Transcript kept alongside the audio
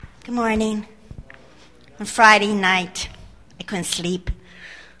Good morning. On Friday night, I couldn't sleep.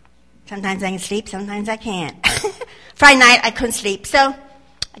 Sometimes I can sleep, sometimes I can't. Friday night, I couldn't sleep. So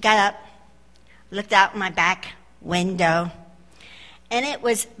I got up, looked out my back window, and it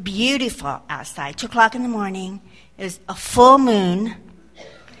was beautiful outside. 2 o'clock in the morning. It was a full moon,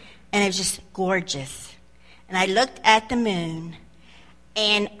 and it was just gorgeous. And I looked at the moon,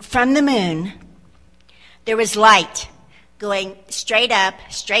 and from the moon, there was light going straight up,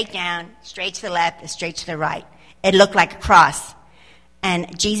 straight down, straight to the left, and straight to the right. It looked like a cross.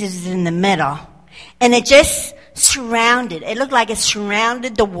 And Jesus is in the middle. And it just it looked like it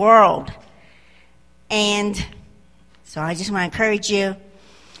surrounded the world. And so I just want to encourage you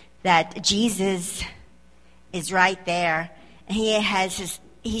that Jesus is right there. And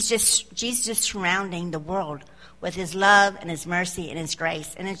Jesus is surrounding the world with his love and his mercy and his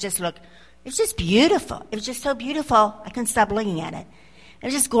grace. And it's just beautiful. It was just so beautiful, I couldn't stop looking at it. It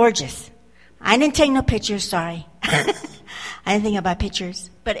was just gorgeous. I didn't take no pictures, sorry. I didn't think about pictures.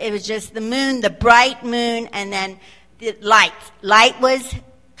 But it was just the moon, the bright moon, and then the light. Light was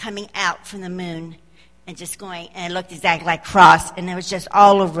coming out from the moon and just going, and it looked exactly like cross, and it was just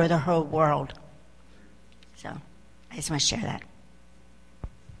all over the whole world. So I just want to share that.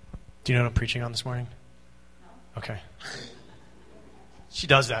 Do you know what I'm preaching on this morning? No. Okay. She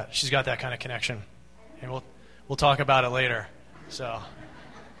does that. She's got that kind of connection. And we'll talk about it later. So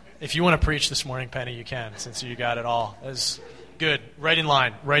if you want to preach this morning, Penny, you can, since you got it all. That's good. Right in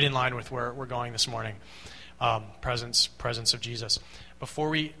line with where we're going this morning. Presence of Jesus. Before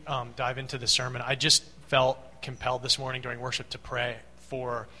we dive into the sermon, I just felt compelled this morning during worship to pray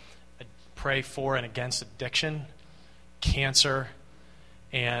for and against addiction, cancer,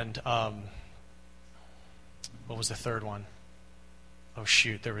 and what was the third one? Oh,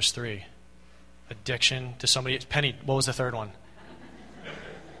 shoot, there was 3. Addiction to somebody. Penny, what was the third one?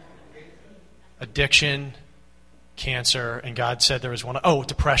 Addiction, cancer, and God said there was one. Oh,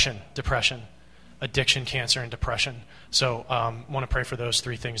 depression. Addiction, cancer, and depression. So I want to pray for those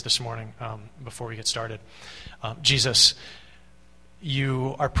 3 things this morning before we get started. Jesus,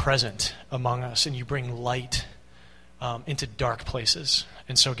 you are present among us, and you bring light into dark places.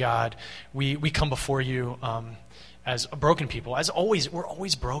 And so, God, we come before you as a broken people. As always, we're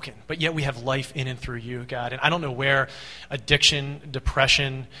always broken, but yet we have life in and through you, God. And I don't know where addiction,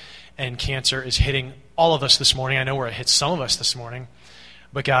 depression, and cancer is hitting all of us this morning. I know where it hits some of us this morning.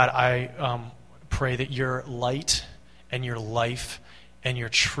 But God, I pray that your light and your life and your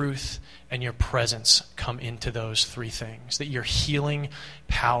truth and your presence come into those 3 things. That your healing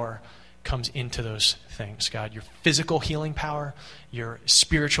power comes into those things, God. Your physical healing power, your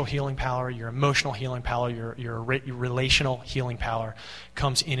spiritual healing power, your emotional healing power, your relational healing power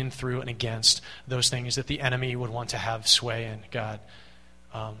comes in and through and against those things that the enemy would want to have sway in, God.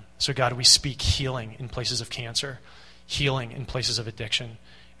 So, God, we speak healing in places of cancer, healing in places of addiction,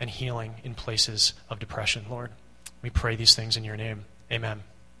 and healing in places of depression, Lord. We pray these things in your name. Amen.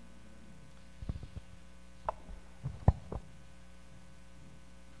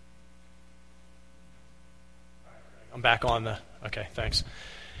 I'm back on the... Okay, thanks.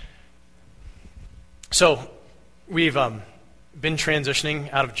 So, we've been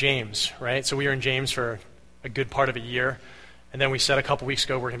transitioning out of James, right? So we were in James for a good part of a year, and then we said a couple weeks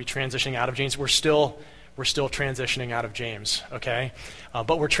ago we're going to be transitioning out of James. We're still transitioning out of James, okay?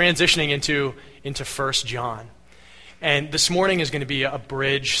 But we're transitioning into 1 John. And this morning is going to be a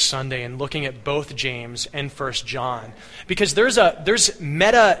bridge Sunday and looking at both James and 1 John. Because there's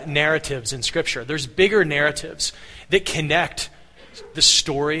meta-narratives in Scripture. There's bigger narratives that connect the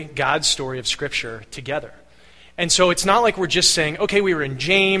story, God's story of Scripture, together. And so it's not like we're just saying, okay, we were in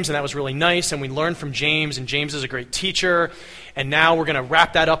James, and that was really nice, and we learned from James, and James is a great teacher, and now we're going to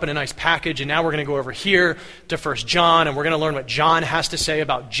wrap that up in a nice package, and now we're going to go over here to 1 John, and we're going to learn what John has to say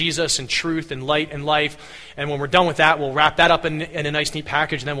about Jesus and truth and light and life, and when we're done with that, we'll wrap that up in a nice, neat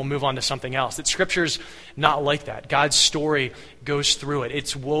package, and then we'll move on to something else. That Scripture's not like that. God's story goes through it.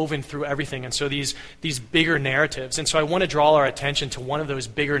 It's woven through everything, and so these bigger narratives. And so I want to draw our attention to one of those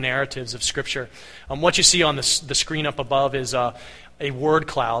bigger narratives of Scripture. What you see on the screen up above is a word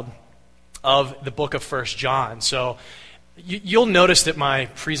cloud of the book of 1 John. So you'll notice that my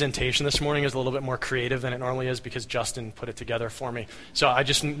presentation this morning is a little bit more creative than it normally is because Justin put it together for me. So I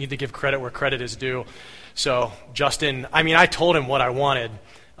just need to give credit where credit is due. So Justin, I told him what I wanted,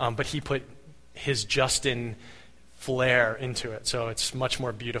 but he put his Justin flair into it. So it's much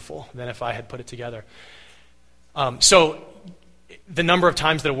more beautiful than if I had put it together. So the number of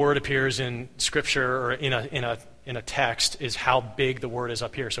times that a word appears in Scripture or in a a text is how big the word is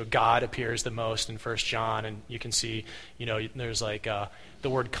up here. So God appears the most in 1 John, and you can see, there's like the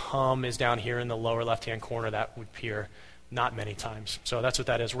word come is down here in the lower left-hand corner. That would appear not many times. So that's what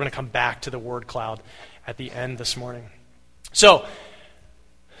that is. We're going to come back to the word cloud at the end this morning. So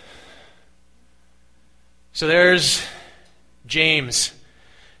there's James.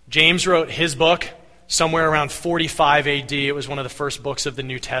 James wrote his book somewhere around 45 AD. It was one of the first books of the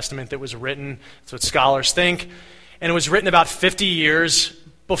New Testament that was written. That's what scholars think. And it was written about 50 years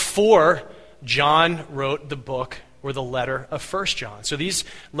before John wrote the book or the letter of 1 John. So these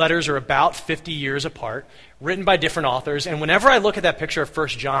letters are about 50 years apart, written by different authors. And whenever I look at that picture of 1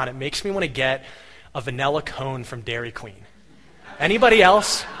 John, it makes me want to get a vanilla cone from Dairy Queen. Anybody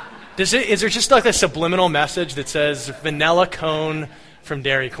else? Is there just like a subliminal message that says vanilla cone from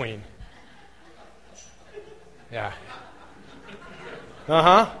Dairy Queen? Yeah.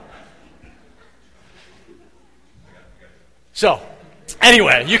 So,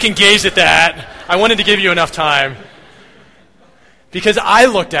 anyway, you can gaze at that. I wanted to give you enough time. Because I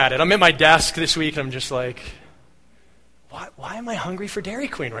looked at it. I'm at my desk this week, and I'm just like, why am I hungry for Dairy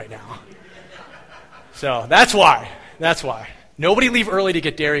Queen right now? So, that's why. Nobody leave early to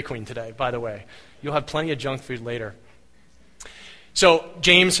get Dairy Queen today, by the way. You'll have plenty of junk food later. So,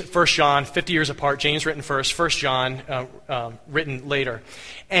 James, 1 John, 50 years apart. James written first, 1 John written later.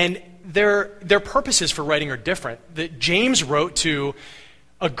 And their purposes for writing are different. James wrote to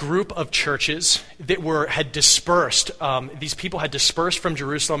a group of churches that had dispersed. These people had dispersed from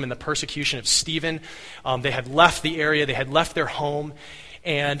Jerusalem in the persecution of Stephen. They had left the area. They had left their home.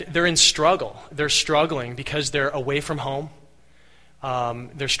 And they're in struggle. They're struggling because they're away from home.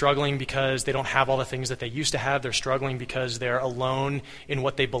 They're struggling because they don't have all the things that they used to have. They're struggling because they're alone in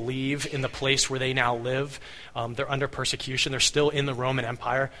what they believe in the place where they now live. They're under persecution. They're still in the Roman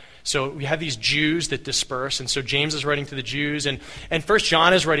Empire. So we have these Jews that disperse. And so James is writing to the Jews. And 1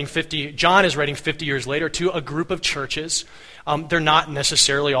 John is writing 50 years later to a group of churches. They're not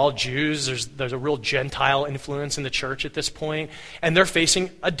necessarily all Jews. There's a real Gentile influence in the church at this point. And they're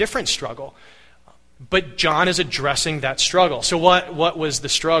facing a different struggle. But John is addressing that struggle. So what was the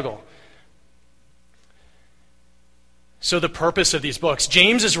struggle? So the purpose of these books.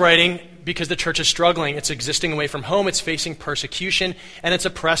 James is writing because the church is struggling. It's existing away from home. It's facing persecution. And it's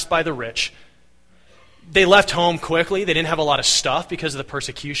oppressed by the rich. They left home quickly. They didn't have a lot of stuff because of the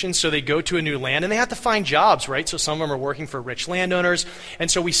persecution. So they go to a new land and they have to find jobs, right? So some of them are working for rich landowners. And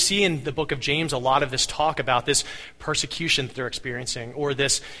so we see in the book of James a lot of this talk about this persecution that they're experiencing, or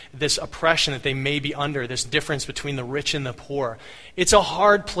this oppression that they may be under, this difference between the rich and the poor. It's a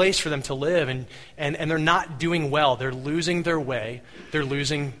hard place for them to live, and they're not doing well. They're losing their way. They're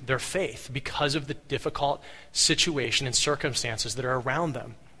losing their faith because of the difficult situation and circumstances that are around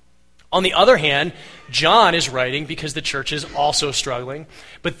them. On the other hand, John is writing because the church is also struggling,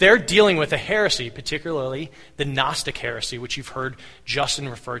 but they're dealing with a heresy, particularly the Gnostic heresy, which you've heard Justin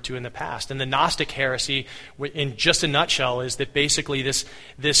refer to in the past. And the Gnostic heresy, in just a nutshell, is that basically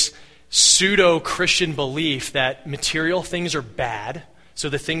this pseudo-Christian belief that material things are bad, so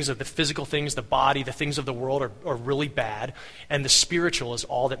the things of the physical things, the body, the things of the world are really bad, and the spiritual is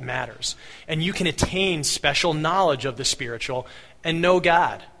all that matters. And you can attain special knowledge of the spiritual and know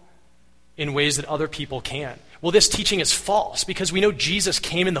God in ways that other people can't. Well, this teaching is false because we know Jesus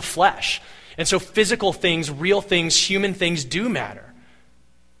came in the flesh. And so physical things, real things, human things do matter.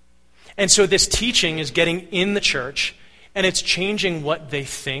 And so this teaching is getting in the church, and it's changing what they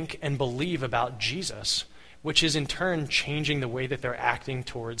think and believe about Jesus, which is in turn changing the way that they're acting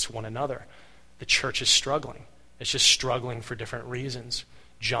towards one another. The church is struggling. It's just struggling for different reasons.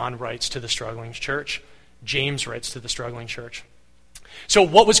 John writes to the struggling church. James writes to the struggling church. So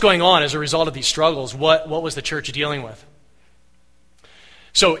what was going on as a result of these struggles? What was the church dealing with?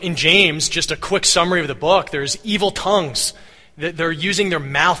 So in James, just a quick summary of the book, there's evil tongues. They're using their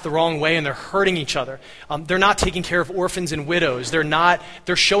mouth the wrong way and they're hurting each other. They're not taking care of orphans and widows.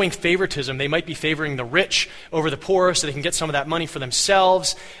 They're showing favoritism. They might be favoring the rich over the poor so they can get some of that money for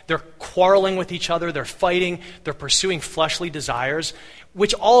themselves. They're quarreling with each other. They're fighting. They're pursuing fleshly desires,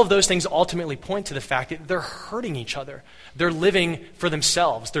 which all of those things ultimately point to the fact that they're hurting each other. They're living for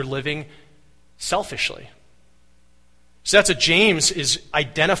themselves. They're living selfishly. So that's what James is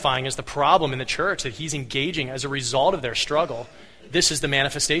identifying as the problem in the church that he's engaging as a result of their struggle. This is the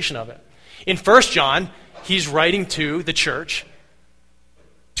manifestation of it. In 1 John, he's writing to the church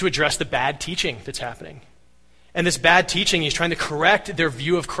to address the bad teaching that's happening. And this bad teaching, he's trying to correct their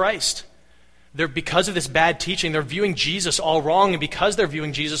view of Christ. Because of this bad teaching, they're viewing Jesus all wrong, and because they're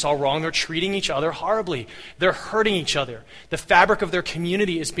viewing Jesus all wrong, they're treating each other horribly. They're hurting each other. The fabric of their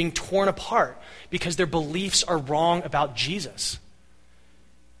community is being torn apart because their beliefs are wrong about Jesus.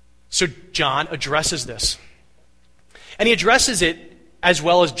 So John addresses this. And he addresses it, as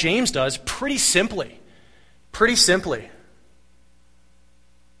well as James does, pretty simply. Pretty simply.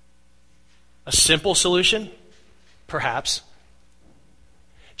 A simple solution? Perhaps.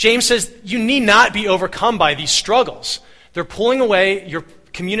 James says you need not be overcome by these struggles. They're pulling away your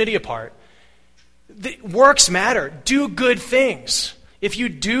community apart. The works matter. Do good things. If you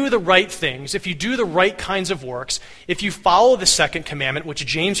do the right things, if you do the right kinds of works, if you follow the second commandment, which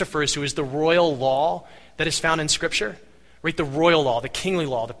James refers to as the royal law that is found in Scripture, right? The royal law, the kingly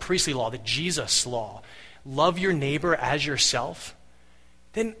law, the priestly law, the Jesus law. Love your neighbor as yourself.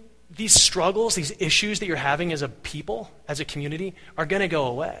 Then these struggles, these issues that you're having as a people, as a community, are going to go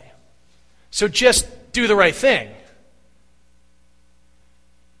away. So just do the right thing.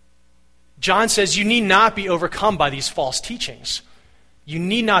 John says you need not be overcome by these false teachings. You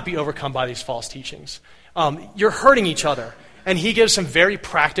need not be overcome by these false teachings. You're hurting each other. And he gives some very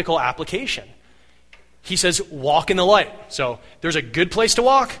practical application. He says, walk in the light. So there's a good place to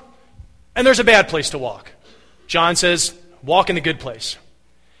walk, and there's a bad place to walk. John says, walk in the good place.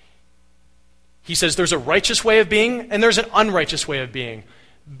 He says there's a righteous way of being and there's an unrighteous way of being.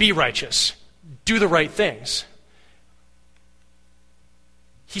 Be righteous. Do the right things.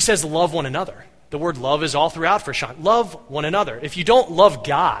 He says love one another. The word love is all throughout for Sean. Love one another. If you don't love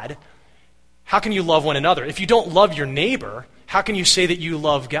God, how can you love one another? If you don't love your neighbor, how can you say that you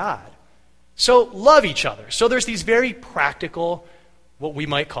love God? So love each other. So there's these very practical, what we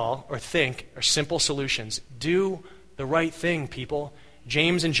might call or think are simple solutions. Do the right thing, people.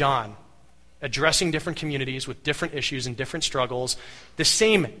 James and John, addressing different communities with different issues and different struggles, the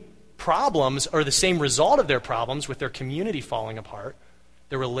same problems or the same result of their problems with their community falling apart.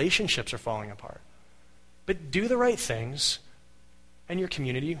 Their relationships are falling apart. But do the right things and your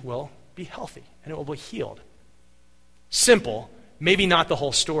community will be healthy and it will be healed. Simple, maybe not the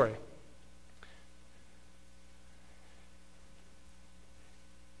whole story.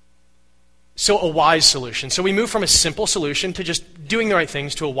 So a wise solution. So we move from a simple solution to just doing the right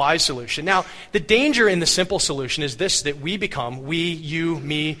things to a wise solution. Now, the danger in the simple solution is this, that we become, we, you,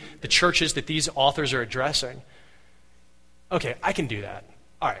 me, the churches that these authors are addressing. Okay, I can do that.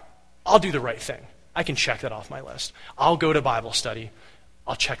 All right, I'll do the right thing. I can check that off my list. I'll go to Bible study.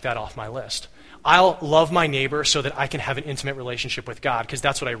 I'll check that off my list. I'll love my neighbor so that I can have an intimate relationship with God, because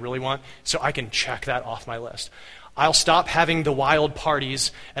that's what I really want, so I can check that off my list. I'll stop having the wild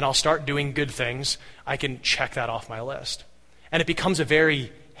parties and I'll start doing good things. I can check that off my list. And it becomes a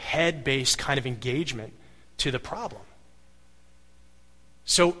very head-based kind of engagement to the problem.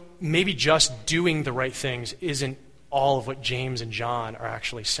 So maybe just doing the right things isn't all of what James and John are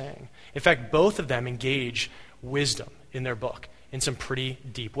actually saying. In fact, both of them engage wisdom in their book in some pretty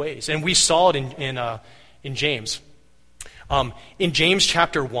deep ways. And we saw it in James. In James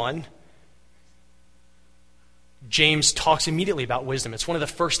chapter 1, James talks immediately about wisdom. It's one of the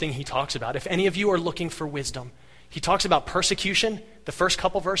first things he talks about. If any of you are looking for wisdom, he talks about persecution, the first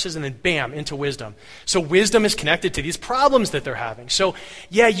couple verses, and then bam, into wisdom. So wisdom is connected to these problems that they're having. So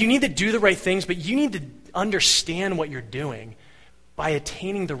yeah, you need to do the right things, but you need to understand what you're doing by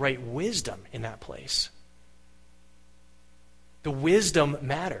attaining the right wisdom in that place. The wisdom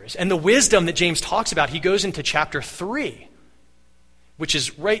matters. And the wisdom that James talks about, he goes into chapter 3, which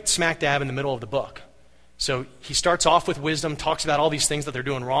is right smack dab in the middle of the book. So he starts off with wisdom, talks about all these things that they're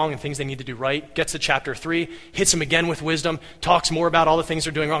doing wrong and things they need to do right, gets to chapter 3, hits them again with wisdom, talks more about all the things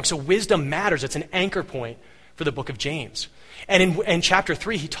they're doing wrong. So wisdom matters. It's an anchor point for the book of James. And in chapter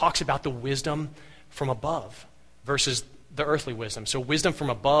 3, he talks about the wisdom from above versus the earthly wisdom. So wisdom from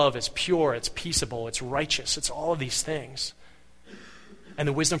above is pure, it's peaceable, it's righteous, it's all of these things. And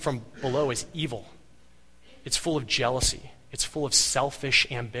the wisdom from below is evil. It's full of jealousy. It's full of selfish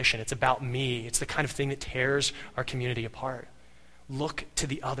ambition. It's about me. It's the kind of thing that tears our community apart. Look to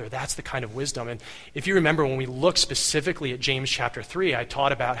the other. That's the kind of wisdom. And if you remember, when we look specifically at James chapter 3, I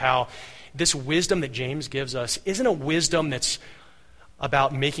taught about how this wisdom that James gives us isn't a wisdom that's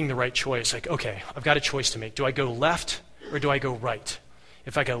about making the right choice. Like, okay, I've got a choice to make. Do I go left or do I go right?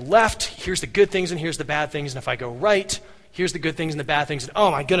 If I go left, here's the good things and here's the bad things. And if I go right, here's the good things and the bad things. And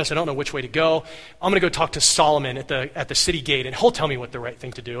oh my goodness, I don't know which way to go. I'm going to go talk to Solomon at the city gate, and he'll tell me what the right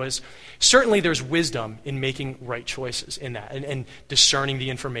thing to do is. Certainly there's wisdom in making right choices in that and discerning the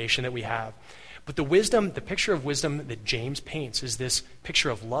information that we have. But the wisdom, the picture of wisdom that James paints is this picture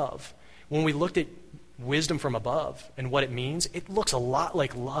of love. When we looked at wisdom from above and what it means, it looks a lot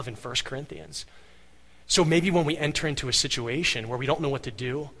like love in 1 Corinthians. So maybe when we enter into a situation where we don't know what to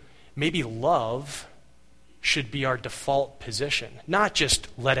do, maybe love should be our default position. Not just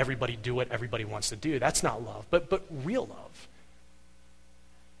let everybody do what everybody wants to do. That's not love, but real love.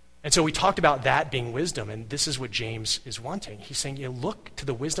 And so we talked about that being wisdom, and this is what James is wanting. He's saying, look to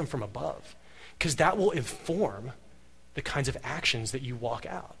the wisdom from above, because that will inform the kinds of actions that you walk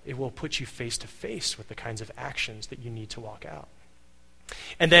out. It will put you face to face with the kinds of actions that you need to walk out.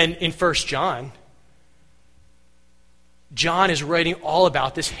 And then in 1 John, John is writing all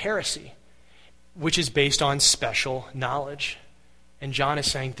about this heresy, which is based on special knowledge. And John is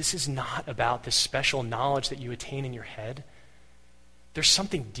saying, this is not about the special knowledge that you attain in your head. There's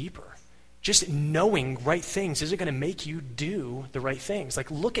something deeper. Just knowing right things isn't going to make you do the right things. Like,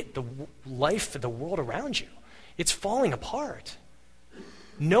 look at the life of the world around you. It's falling apart.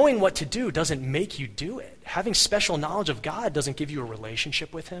 Knowing what to do doesn't make you do it. Having special knowledge of God doesn't give you a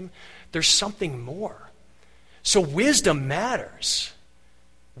relationship with him. There's something more. So wisdom matters.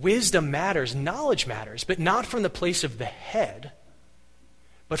 Wisdom matters. Knowledge matters, but not from the place of the head,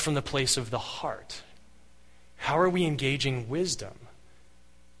 but from the place of the heart. How are we engaging wisdom?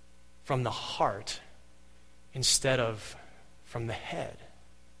 From the heart instead of from the head,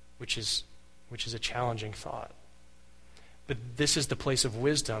 which is a challenging thought. But this is the place of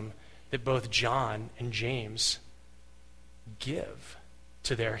wisdom that both John and James give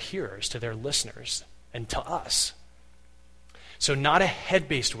to their hearers, to their listeners, and to us. So not a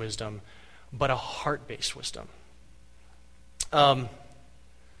head-based wisdom, but a heart-based wisdom.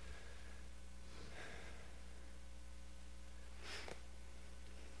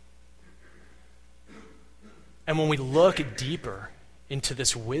 And when we look deeper into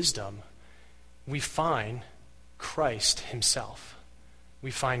this wisdom, we find Christ himself.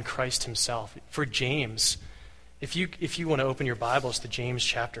 We find Christ himself. For James, if you want to open your Bibles to James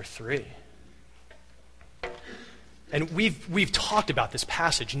chapter 3. And we've talked about this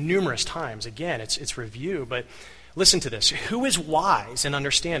passage numerous times. Again, it's review, but listen to this. Who is wise and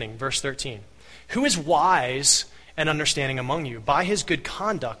understanding? Verse 13. Who is wise and understanding among you? By his good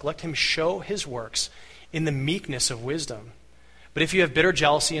conduct, let him show his works in the meekness of wisdom. But if you have bitter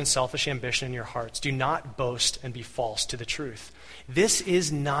jealousy and selfish ambition in your hearts, do not boast and be false to the truth. This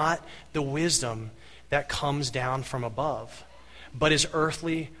is not the wisdom that comes down from above, but is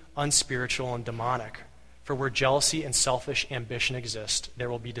earthly, unspiritual, and demonic. For where jealousy and selfish ambition exist, there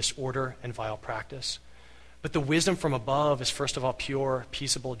will be disorder and vile practice. But the wisdom from above is first of all pure,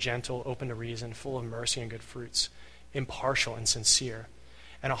 peaceable, gentle, open to reason, full of mercy and good fruits, impartial and sincere.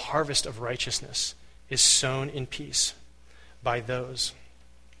 And a harvest of righteousness is sown in peace by those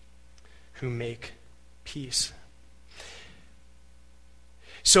who make peace.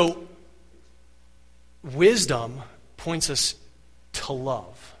 So, wisdom points us to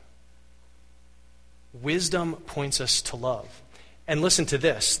love. Wisdom points us to love. And listen to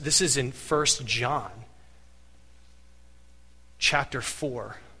this. This is in 1 John chapter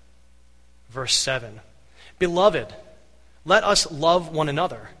 4, verse 7. Beloved, let us love one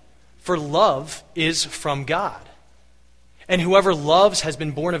another, for love is from God. And whoever loves has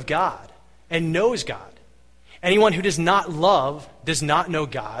been born of God and knows God. Anyone who does not love does not know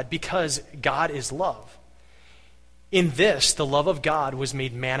God, because God is love. In this, the love of God was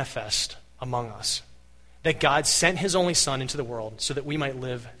made manifest among us, that God sent his only Son into the world so that we might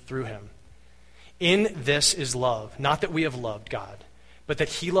live through him. In this is love, not that we have loved God, but that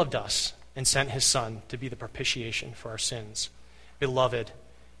he loved us and sent his Son to be the propitiation for our sins. Beloved,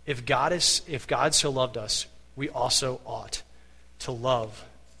 if God so loved us, we also ought to love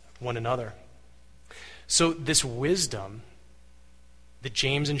one another. So this wisdom that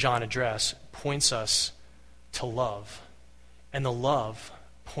James and John address points us to love, and the love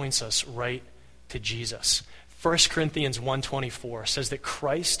points us right to Jesus. 1 Corinthians 1:24 says that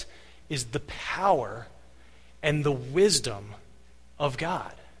Christ is the power and the wisdom of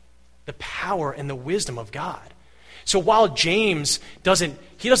God. The power and the wisdom of God. So while James doesn't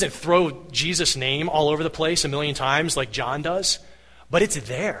throw Jesus' name all over the place a million times like John does, but it's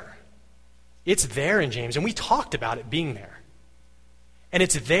there. It's there in James, and we talked about it being there. And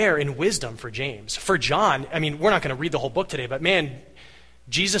it's there in wisdom for James. For John, I mean, we're not going to read the whole book today, but man,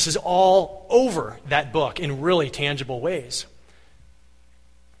 Jesus is all over that book in really tangible ways.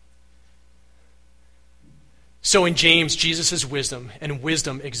 So in James, Jesus is wisdom, and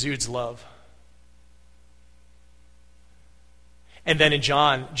wisdom exudes love. And then in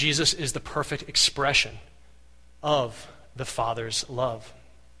John, Jesus is the perfect expression of the Father's love.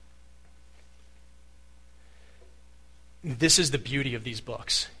 This is the beauty of these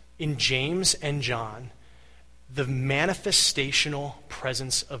books. in James and John, the manifestational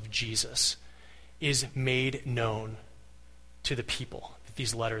presence of Jesus is made known to the people that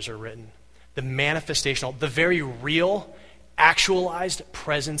these letters are written. The manifestational, the very real, actualized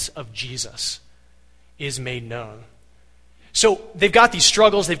presence of Jesus is made known. So they've got these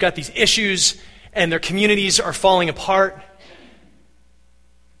struggles, they've got these issues, and their communities are falling apart.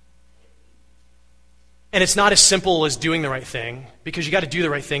 And it's not as simple as doing the right thing, because you got to do the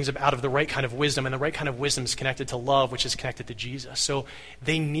right things out of the right kind of wisdom, and the right kind of wisdom is connected to love, which is connected to Jesus. So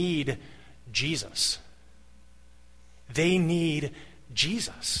they need Jesus. They need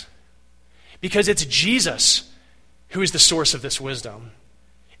Jesus. Because it's Jesus who is the source of this wisdom.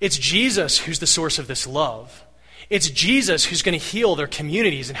 It's Jesus who's the source of this love. It's Jesus who's going to heal their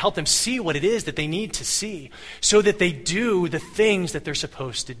communities and help them see what it is that they need to see so that they do the things that they're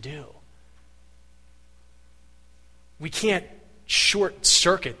supposed to do. We can't short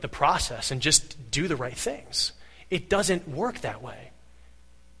circuit the process and just do the right things. It doesn't work that way.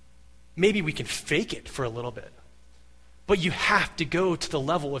 Maybe we can fake it for a little bit. But you have to go to the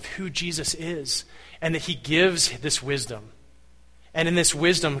level of who Jesus is and that he gives this wisdom. And in this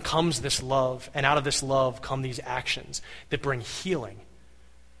wisdom comes this love, and out of this love come these actions that bring healing,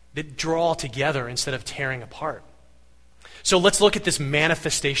 that draw together instead of tearing apart. So let's look at this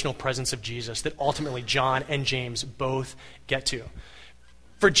manifestational presence of Jesus that ultimately John and James both get to.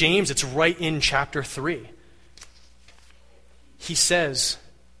 For James, it's right in chapter 3. He says,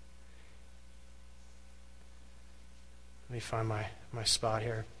 let me find my spot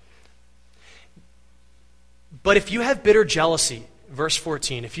here. But if you have bitter jealousy, verse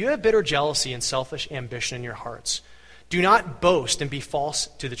 14, if you have bitter jealousy and selfish ambition in your hearts, do not boast and be false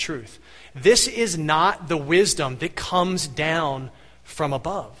to the truth. This is not the wisdom that comes down from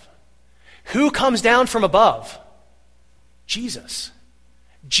above. Who comes down from above? Jesus.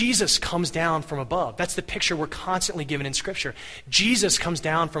 Jesus comes down from above. That's the picture we're constantly given in Scripture. Jesus comes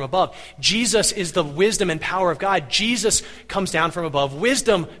down from above. Jesus is the wisdom and power of God. Jesus comes down from above.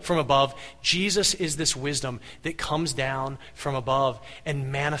 Wisdom from above. Jesus is this wisdom that comes down from above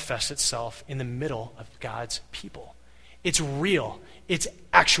and manifests itself in the middle of God's people. It's real. It's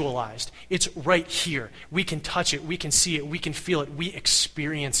actualized. It's right here. We can touch it. We can see it. We can feel it. We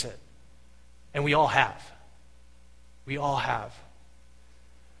experience it. And we all have. We all have.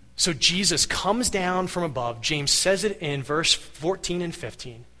 So Jesus comes down from above. James says it in verse 14 and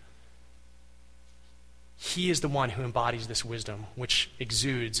 15. He is the one who embodies this wisdom, which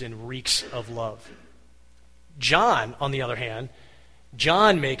exudes and reeks of love. John, on the other hand,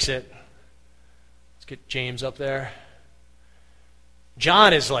 John makes it, let's get James up there.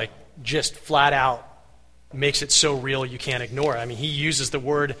 John is like just flat out makes it so real you can't ignore it. I mean, he uses the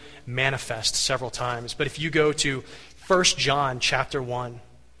word manifest several times. But if you go to 1 John chapter 1,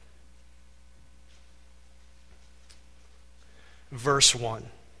 verse 1,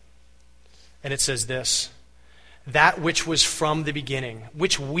 and it says this, that which was from the beginning,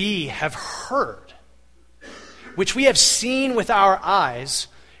 which we have heard, which we have seen with our eyes,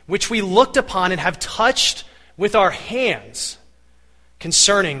 which we looked upon and have touched with our hands,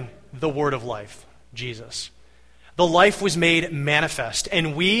 concerning the word of life, Jesus. The life was made manifest,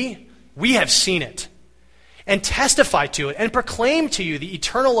 and we have seen it, and testify to it, and proclaim to you the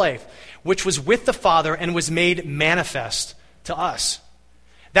eternal life, which was with the Father and was made manifest to us.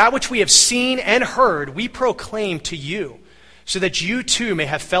 That which we have seen and heard, we proclaim to you, so that you too may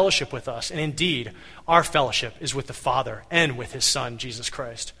have fellowship with us. And indeed, our fellowship is with the Father and with his Son, Jesus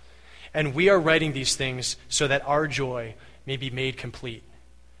Christ. And we are writing these things so that our joy may be made complete.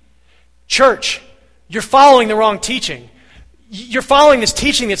 Church, you're following the wrong teaching. You're following this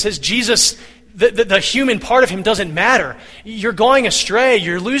teaching that says Jesus, the human part of him doesn't matter. You're going astray.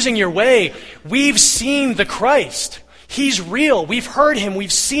 You're losing your way. We've seen the Christ. He's real. We've heard him.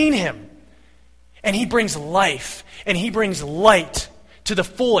 We've seen him. And he brings life. And he brings light to the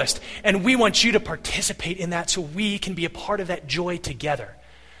fullest. And we want you to participate in that so we can be a part of that joy together.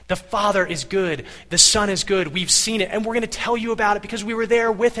 The Father is good. The Son is good. We've seen it. And we're going to tell you about it because we were there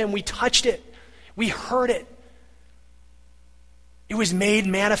with him. We touched it. We heard it. It was made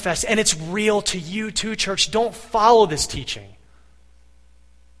manifest. And it's real to you too, church. Don't follow this teaching.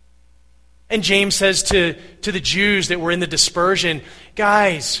 And James says to the Jews that were in the dispersion,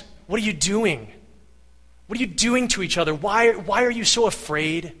 guys, what are you doing? What are you doing to each other? Why are you so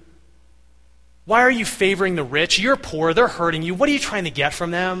afraid? Why are you favoring the rich? You're poor. They're hurting you. What are you trying to get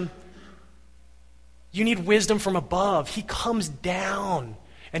from them? You need wisdom from above. He comes down,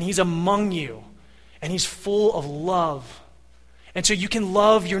 and he's among you, and he's full of love. And so you can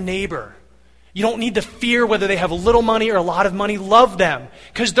love your neighbor. You don't need to fear whether they have a little money or a lot of money. Love them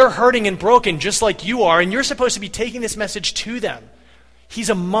because they're hurting and broken just like you are, and you're supposed to be taking this message to them. He's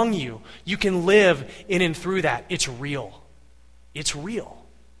among you. You can live in and through that. It's real. It's real.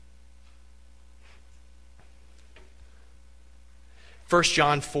 1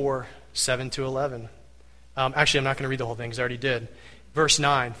 John 4, 7-11. Actually, I'm not going to read the whole thing because I already did. Verse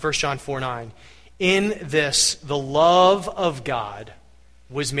 9, 1 John 4, 9. In this, the love of God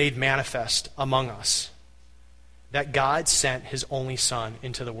was made manifest among us, that God sent his only Son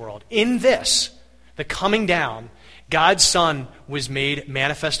into the world. In this, the coming down, God's Son was made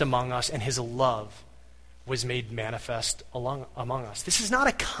manifest among us, and his love was made manifest among us. This is not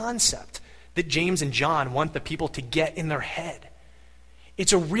a concept that James and John want the people to get in their head.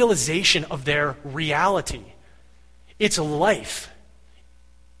 It's a realization of their reality. It's life.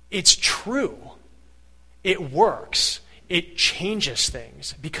 It's true. It works. It changes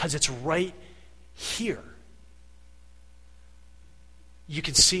things because it's right here. You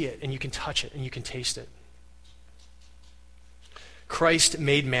can see it, and you can touch it, and you can taste it. Christ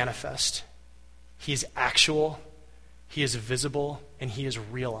made manifest. He is actual, he is visible, and he is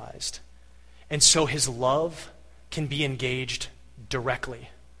realized. And so his love can be engaged directly,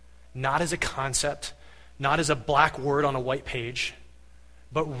 not as a concept, not as a black word on a white page,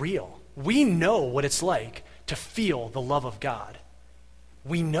 but real. We know what it's like to feel the love of God.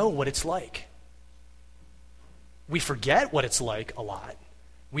 We know what it's like. We forget what it's like a lot.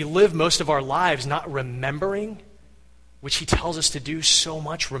 We live most of our lives not remembering, which he tells us to do so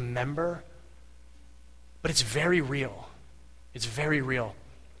much, remember. But it's very real. It's very real.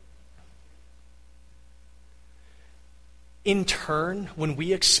 In turn, when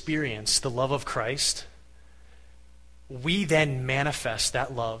we experience the love of Christ, we then manifest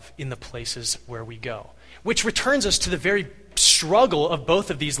that love in the places where we go. Which returns us to the very struggle of both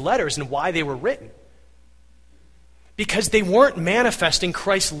of these letters and why they were written. Because they weren't manifesting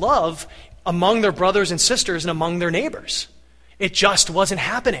Christ's love among their brothers and sisters and among their neighbors. It just wasn't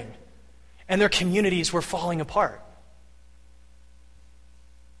happening. And their communities were falling apart.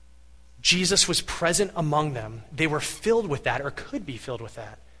 Jesus was present among them. They were filled with that, or could be filled with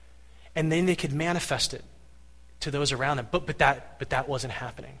that. And then they could manifest it to those around them. But that wasn't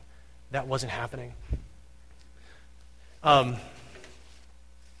happening. That wasn't happening.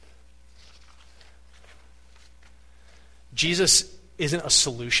 Jesus isn't a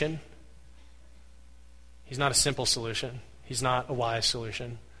solution. He's not a simple solution. He's not a wise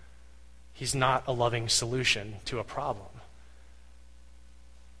solution. He's not a loving solution to a problem.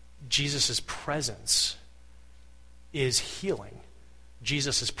 Jesus' presence is healing.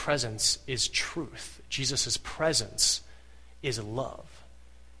 Jesus' presence is truth. Jesus' presence is love.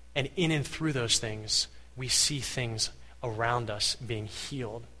 And in and through those things, we see things around us being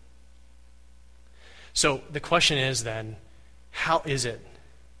healed. So the question is then, how is it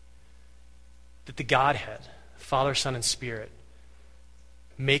that the Godhead, Father, Son, and Spirit,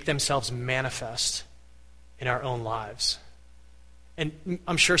 make themselves manifest in our own lives? And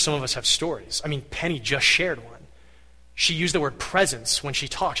I'm sure some of us have stories. I mean, Penny just shared one. She used the word presence when she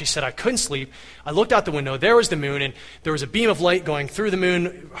talked. She said, I couldn't sleep. I looked out the window. There was the moon, and there was a beam of light going through the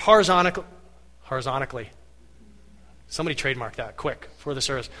moon horizontally. Somebody trademark that, quick, for the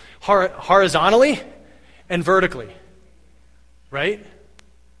service. Horizontally and vertically. Right?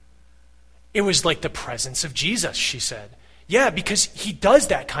 It was like the presence of Jesus, she said. Yeah, because he does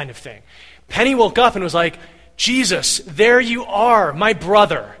that kind of thing. Penny woke up and was like, Jesus, there you are, my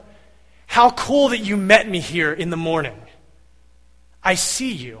brother. How cool that you met me here in the morning. I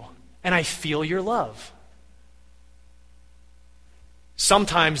see you, and I feel your love.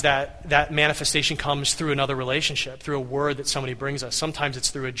 Sometimes that manifestation comes through another relationship, through a word that somebody brings us. Sometimes it's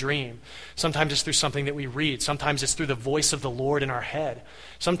through a dream. Sometimes it's through something that we read. Sometimes it's through the voice of the Lord in our head.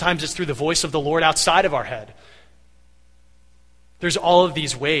 Sometimes it's through the voice of the Lord outside of our head. There's all of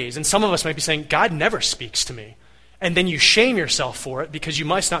these ways. And some of us might be saying, God never speaks to me. And then you shame yourself for it because you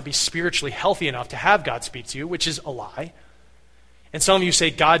must not be spiritually healthy enough to have God speak to you, which is a lie. And some of you say,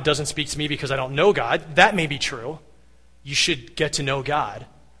 God doesn't speak to me because I don't know God. That may be true. You should get to know God.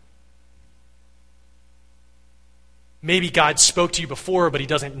 Maybe God spoke to you before, but he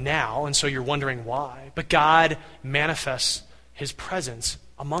doesn't now, and so you're wondering why. But God manifests his presence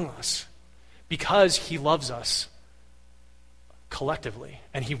among us because he loves us collectively,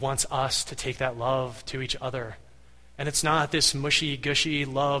 and he wants us to take that love to each other. And it's not this mushy, gushy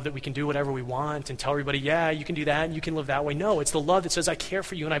love that we can do whatever we want and tell everybody, yeah, you can do that and you can live that way. No, it's the love that says, I care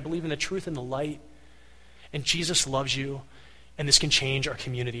for you and I believe in the truth and the light. And Jesus loves you, and this can change our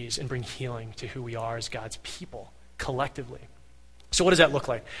communities and bring healing to who we are as God's people collectively. So what does that look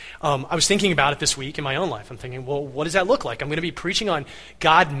like? I was thinking about it this week in my own life. I'm thinking, well, what does that look like? I'm going to be preaching on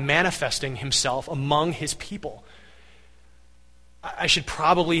God manifesting himself among his people. I should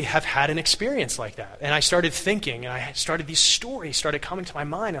probably have had an experience like that. And I started thinking, and these stories started coming to my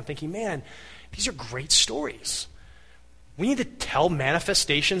mind. I'm thinking, man, these are great stories. We need to tell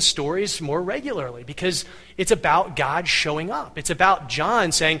manifestation stories more regularly because it's about God showing up. It's about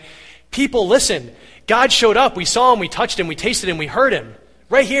John saying, people, listen, God showed up. We saw him, we touched him, we tasted him, we heard him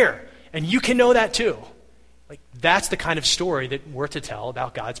right here. And you can know that too. Like, that's the kind of story that we're to tell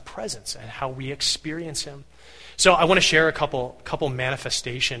about God's presence and how we experience him. So I want to share a couple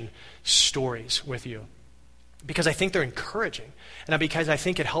manifestation stories with you because I think they're encouraging and because I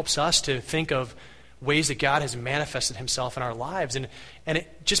think it helps us to think of ways that God has manifested himself in our lives. And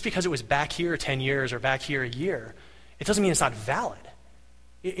just because it was back here 10 years or back here a year, it doesn't mean it's not valid.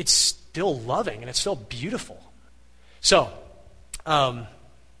 It's still loving and it's still beautiful. So, I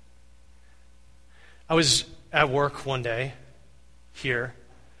was at work one day here,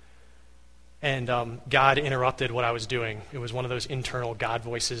 and God interrupted what I was doing. It was one of those internal God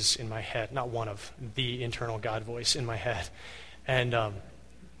voices in my head. Not one of, the internal God voice in my head. And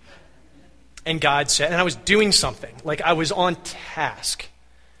God said, and I was doing something, like I was on task.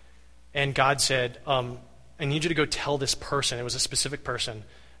 And God said, I need you to go tell this person, it was a specific person,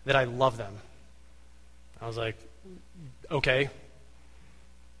 that I love them. I was like, okay.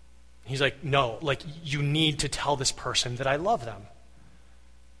 He's like, no, like you need to tell this person that I love them.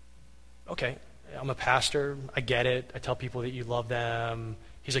 Okay, I'm a pastor, I get it. I tell people that you love them.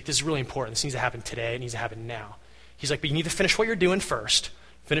 He's like, this is really important. This needs to happen today. It needs to happen now. He's like, but you need to finish what you're doing first.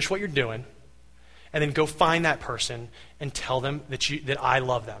 Finish what you're doing. And then go find that person and tell them that I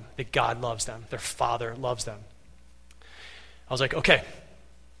love them, that God loves them, their Father loves them. I was like, okay.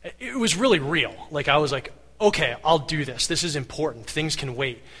 It was really real. Like I was like, okay, I'll do this. This is important. Things can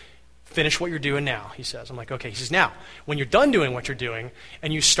wait. Finish what you're doing now, he says. I'm like, okay. He says, now, when you're done doing what you're doing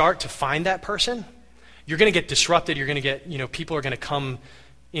and you start to find that person, you're going to get disrupted. You're going to get, people are going to come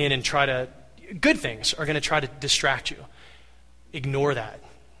in and good things are going to try to distract you. Ignore that.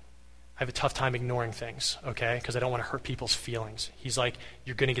 I have a tough time ignoring things, okay, because I don't want to hurt people's feelings. He's like,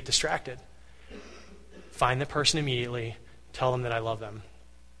 you're going to get distracted. Find the person immediately. Tell them that I love them.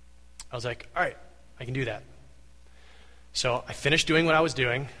 I was like, all right, I can do that. So I finished doing what I was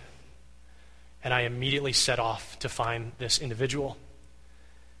doing, and I immediately set off to find this individual.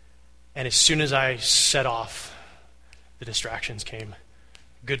 And as soon as I set off, the distractions came.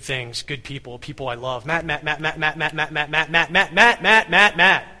 Good things, good people, people I love. Matt.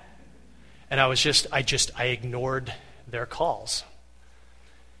 And I ignored their calls.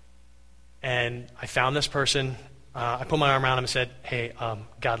 And I found this person. I put my arm around him and said, hey,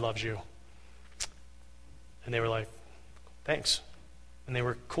 God loves you. And they were like, thanks. And they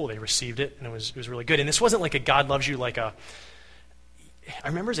were cool. They received it, and it was really good. And this wasn't like a God loves you I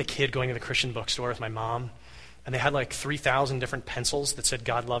remember as a kid going to the Christian bookstore with my mom, and they had like 3,000 different pencils that said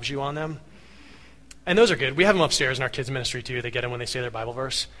God loves you on them. And those are good. We have them upstairs in our kids' ministry too. They get them when they say their Bible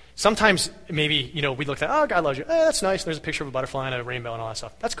verse. Sometimes maybe, we look at, oh, God loves you. That's nice. There's a picture of a butterfly and a rainbow and all that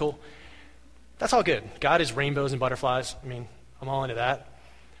stuff. That's cool. That's all good. God is rainbows and butterflies. I mean, I'm all into that.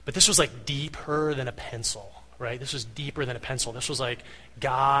 But this was like deeper than a pencil, right? This was deeper than a pencil. This was like,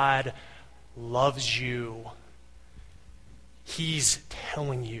 God loves you. He's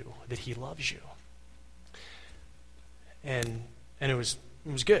telling you that he loves you. And it was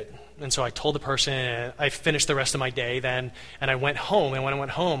good. And so I told the person, and I finished the rest of my day then, and I went home. And when I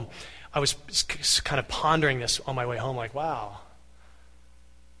went home, I was kind of pondering this on my way home, like, wow,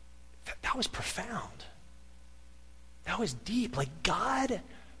 that was profound. That was deep. Like, God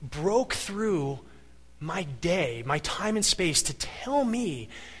broke through my day, my time and space to tell me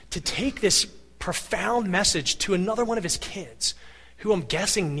to take this profound message to another one of his kids who I'm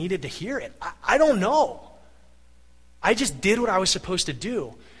guessing needed to hear it. I don't know. I just did what I was supposed to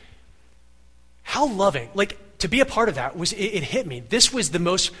do. How loving. Like, to be a part of that, it hit me. This was the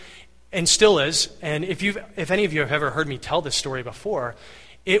most, and still is, and if any of you have ever heard me tell this story before,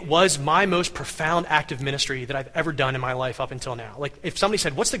 it was my most profound act of ministry that I've ever done in my life up until now. Like, if somebody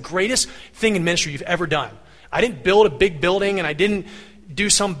said, what's the greatest thing in ministry you've ever done? I didn't build a big building, and I didn't do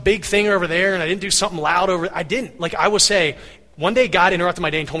some big thing over there, and I didn't do something loud I didn't. Like, I will say, one day God interrupted my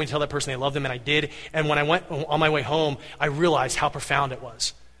day and told me to tell that person they loved them, and I did. And when I went on my way home, I realized how profound it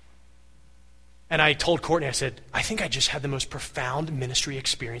was. And I told Courtney, I said, I think I just had the most profound ministry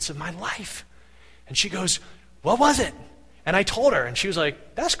experience of my life. And she goes, what was it? And I told her, and she was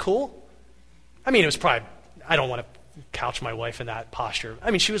like, that's cool. I mean, it was probably, I don't want to couch my wife in that posture.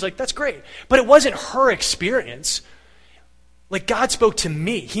 I mean, she was like, that's great. But it wasn't her experience. Like, God spoke to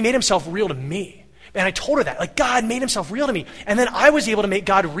me. He made himself real to me. And I told her that. Like, God made himself real to me. And then I was able to make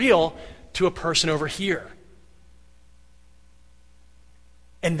God real to a person over here.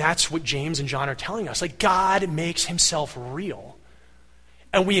 And that's what James and John are telling us. Like, God makes himself real.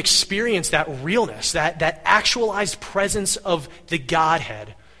 And we experience that realness, that actualized presence of the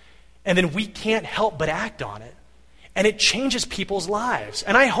Godhead. And then we can't help but act on it. And it changes people's lives.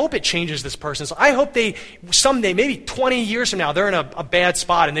 And I hope it changes this person's life. I hope they, someday, maybe 20 years from now, they're in a bad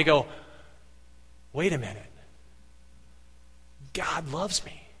spot and they go, wait a minute. God loves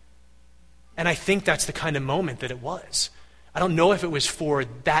me. And I think that's the kind of moment that it was. I don't know if it was for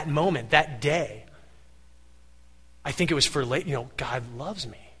that moment, that day. I think it was for late, God loves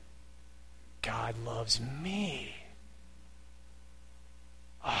me. God loves me.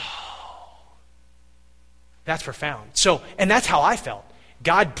 Oh. That's profound. So, and that's how I felt.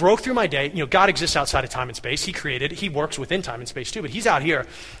 God broke through my day. God exists outside of time and space. He created. He works within time and space too, but he's out here.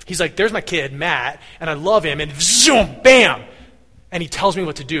 He's like, there's my kid, Matt, and I love him, and zoom, bam, and he tells me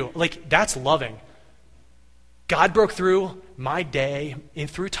what to do. Like, that's loving. God broke through my day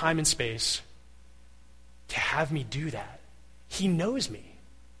through time and space to have me do that. He knows me.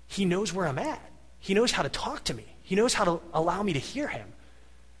 He knows where I'm at. He knows how to talk to me. He knows how to allow me to hear him.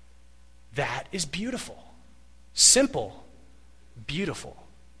 That is beautiful. Simple, beautiful.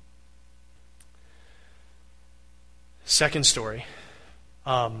 Second story,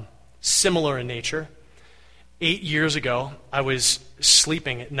 similar in nature. 8 years ago, I was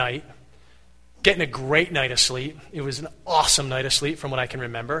sleeping at night, getting a great night of sleep. It was an awesome night of sleep from what I can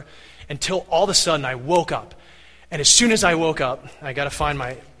remember, until all of a sudden I woke up. And as soon as I woke up, I got to find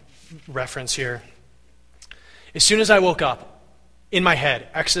my reference here. As soon as I woke up, in my head,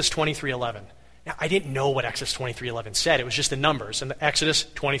 Exodus 23:11. Now, I didn't know what Exodus 23:11 said. It was just the numbers, and the Exodus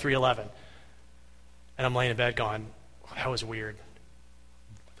 23:11. And I'm laying in bed going, that was weird.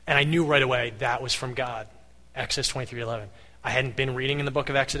 And I knew right away that was from God, Exodus 23:11. I hadn't been reading in the book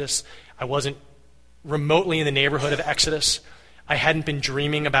of Exodus. I wasn't remotely in the neighborhood of Exodus. I hadn't been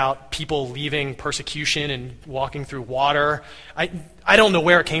dreaming about people leaving persecution and walking through water. I don't know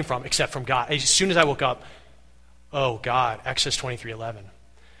where it came from except from God. As soon as I woke up, oh, God, Exodus 23:11.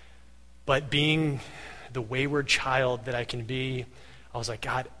 But being the wayward child that I can be, I was like,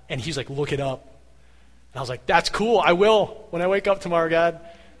 God, and he's like, look it up. And I was like, that's cool, I will when I wake up tomorrow, God.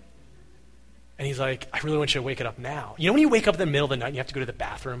 And he's like, I really want you to wake it up now. You know when you wake up in the middle of the night and you have to go to the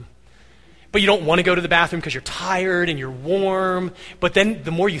bathroom? But you don't want to go to the bathroom because you're tired and you're warm. But then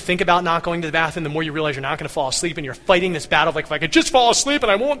the more you think about not going to the bathroom, the more you realize you're not going to fall asleep, and you're fighting this battle of like, if I could just fall asleep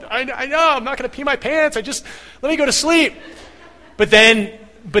and I won't, I know, I'm not going to pee my pants. Let me go to sleep. But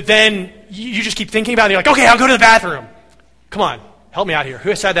then you just keep thinking about it. You're like, okay, I'll go to the bathroom. Come on, help me out here. Who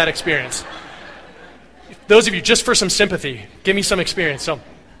has had that experience? Those of you, just for some sympathy, give me some experience. So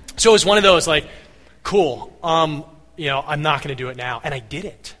it was one of those like, cool, I'm not going to do it now. And I did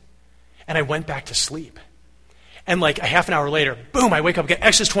it. And I went back to sleep. And like a half an hour later, boom, I wake up again,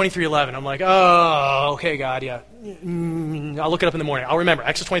 Exodus 23:11. I'm like, oh, okay, God, yeah. I'll look it up in the morning. I'll remember,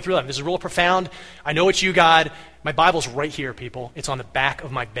 Exodus 23:11. This is real profound. I know it's you, God. My Bible's right here, people. It's on the back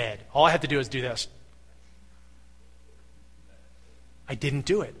of my bed. All I have to do is do this. I didn't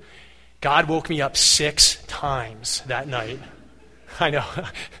do it. God woke me up 6 times that night. I know,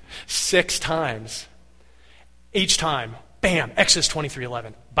 6 times. Each time, bam, Exodus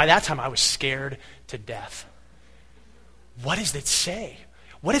 23:11. By that time, I was scared to death. What does it say?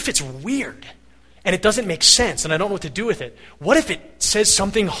 What if it's weird and it doesn't make sense and I don't know what to do with it? What if it says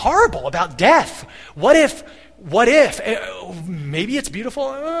something horrible about death? What if, maybe it's beautiful?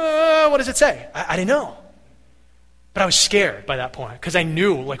 What does it say? I didn't know. But I was scared by that point because I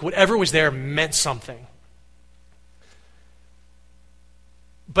knew like whatever was there meant something.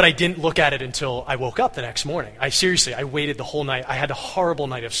 But I didn't look at it until I woke up the next morning. I waited the whole night. I had a horrible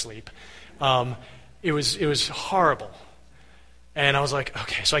night of sleep. It was horrible. And I was like,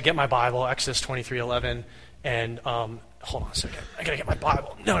 okay, so I get my Bible, Exodus 23:11, and hold on a second. I got to get my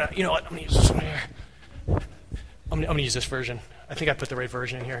Bible. No, you know what? I'm going to use this one here. I'm going to use this version. I think I put the right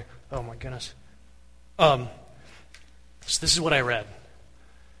version in here. Oh, my goodness. So this is what I read.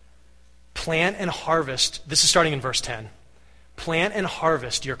 Plant and harvest. This is starting in verse 10. Plant and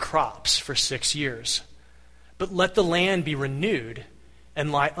harvest your crops for 6 years, but let the land be renewed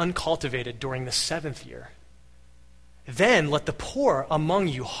and lie uncultivated during the 7th year. Then let the poor among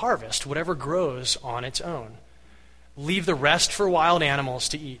you harvest whatever grows on its own. Leave the rest for wild animals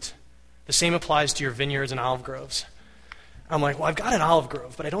to eat. The same applies to your vineyards and olive groves. I'm like, well, I've got an olive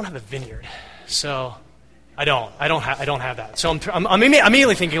grove, but I don't have a vineyard. So I don't have that. So I'm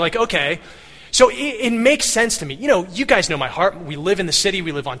immediately thinking like, okay, So it makes sense to me. You know, you guys know my heart. We live in the city.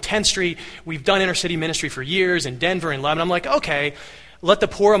 We live on 10th Street. We've done inner city ministry for years in Denver and Lebanon. I'm like, okay, let the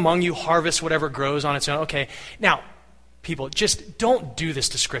poor among you harvest whatever grows on its own. Okay. Now, people, just don't do this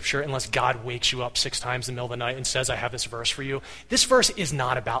to Scripture unless God wakes you up 6 times in the middle of the night and says, I have this verse for you. This verse is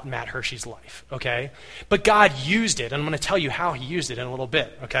not about Matt Hershey's life, okay? But God used it, and I'm going to tell you how he used it in a little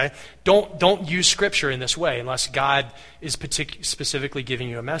bit, okay? Don't use Scripture in this way unless God is specifically giving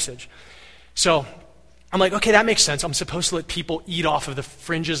you a message. So I'm like, okay, that makes sense. I'm supposed to let people eat off of the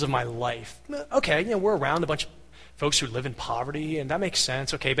fringes of my life. Okay, you know, we're around a bunch of folks who live in poverty, and that makes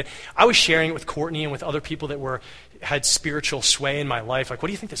sense, okay? But I was sharing it with Courtney and with other people that had spiritual sway in my life. Like, what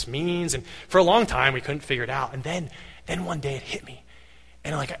do you think this means? And for a long time, we couldn't figure it out. And then one day it hit me,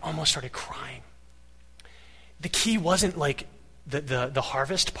 and like I almost started crying. The key wasn't like the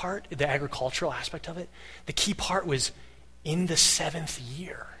harvest part, the agricultural aspect of it. The key part was in the 7th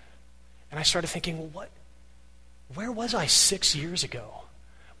year. And I started thinking, well, where was I 6 years ago?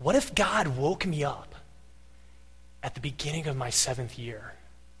 What if God woke me up at the beginning of my 7th year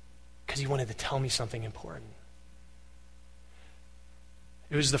because he wanted to tell me something important?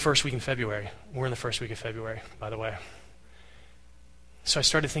 It was the first week in February. We're in the first week of February, by the way. So I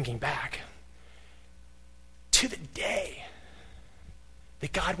started thinking back to the day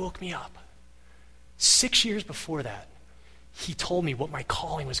that God woke me up. 6 years before that, he told me what my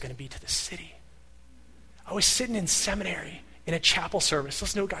calling was going to be to the city. I was sitting in seminary in a chapel service,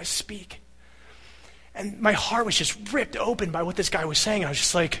 listening to a guy speak. And my heart was just ripped open by what this guy was saying. And I was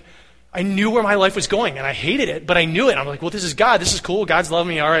just like, I knew where my life was going, and I hated it, but I knew it. I'm like, well, this is God. This is cool. God's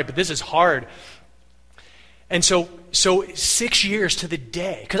loving me. All right, but this is hard. And so 6 years to the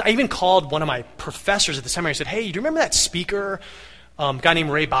day, because I even called one of my professors at the seminary. I said, hey, do you remember that speaker, guy named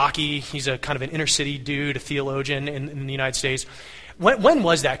Ray Bakke? He's a kind of an inner city dude, a theologian in the United States. When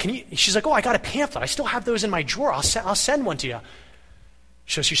was that? She's like, oh, I got a pamphlet. I still have those in my drawer. I'll send one to you.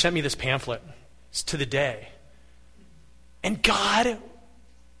 So she sent me this pamphlet. It's to the day. And God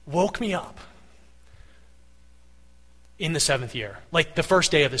woke me up in the 7th year, like the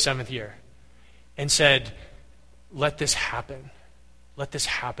first day of the 7th year, and said, let this happen. Let this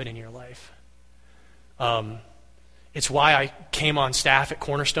happen in your life. It's why I came on staff at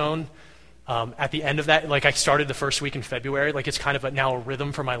Cornerstone. At the end of that, like I started the first week in February, like it's kind of now a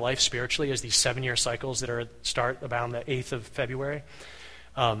rhythm for my life spiritually as these 7-year cycles that start about on the 8th of February.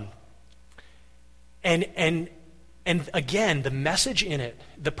 And again, the message in it,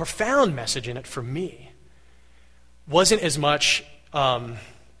 the profound message in it for me, wasn't as much,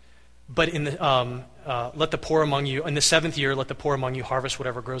 but in the let the poor among you, in the 7th year, let the poor among you harvest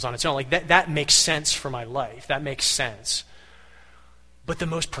whatever grows on its own. Like that makes sense for my life. That makes sense. But the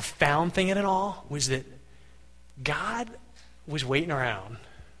most profound thing in it all was that God was waiting around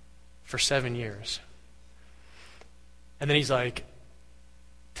for 7 years. And then he's like,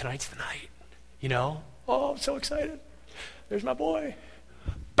 tonight's the night, you know? Oh, I'm so excited. There's my boy.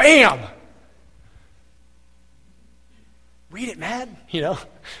 Bam! Read it, man. You know?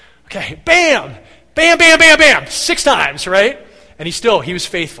 Okay, bam! Bam, bam, bam, bam! 6 times, right? And he was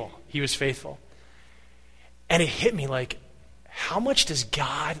faithful. He was faithful. And it hit me like, how much does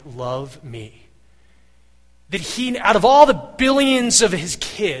God love me? That he, out of all the billions of his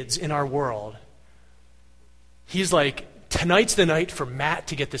kids in our world, he's like, tonight's the night for Matt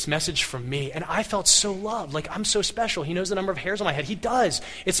to get this message from me. And I felt so loved. Like, I'm so special. He knows the number of hairs on my head. He does.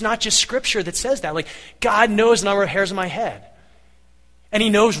 It's not just Scripture that says that. Like, God knows the number of hairs on my head. And he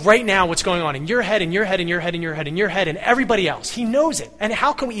knows right now what's going on in your head, in your head, in your head, in your head, in your head, and everybody else. He knows it. And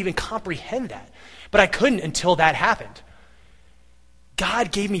how can we even comprehend that? But I couldn't until that happened.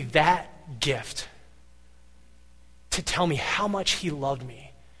 God gave me that gift to tell me how much he loved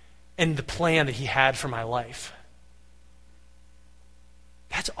me and the plan that he had for my life.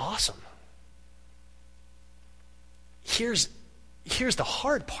 That's awesome. Here's the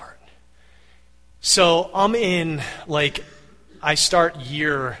hard part. So I'm in, I start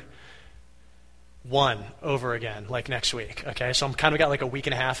year 1 over again, next week, okay? So I'm kind of got a week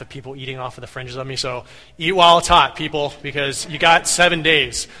and a half of people eating off of the fringes of me, so eat while it's hot, people, because you got 7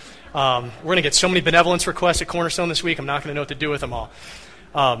 days. We're going to get so many benevolence requests at Cornerstone this week, I'm not going to know what to do with them all.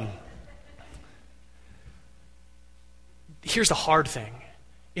 Here's the hard thing,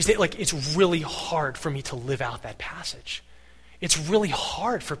 is that it's really hard for me to live out that passage. It's really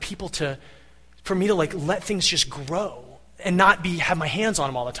hard for me to let things just grow and not have my hands on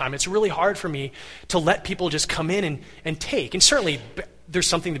them all the time. It's really hard for me to let people just come in and take. And certainly there's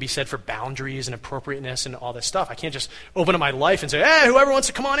something to be said for boundaries and appropriateness and all this stuff. I can't just open up my life and say, hey, whoever wants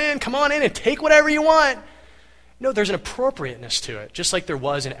to come on in and take whatever you want. No, there's an appropriateness to it, just like there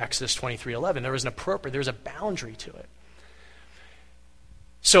was in Exodus 23:11. There was a boundary to it.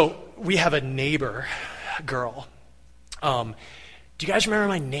 So we have a neighbor girl. Do you guys remember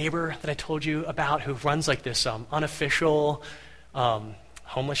my neighbor that I told you about who runs like this unofficial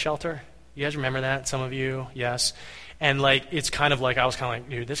homeless shelter? You guys remember that? Some of you, yes. And like, it's kind of like, I was kind of like,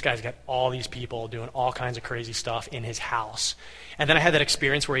 dude, this guy's got all these people doing all kinds of crazy stuff in his house. And then I had that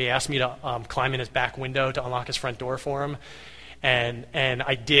experience where he asked me to climb in his back window to unlock his front door for him. And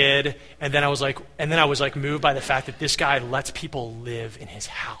I did. And then I was like moved by the fact that this guy lets people live in his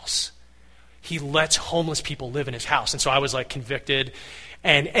house. He lets homeless people live in his house. And so I was like convicted.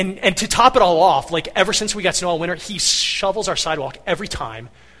 And to top it all off, like ever since we got snow all winter, he shovels our sidewalk every time.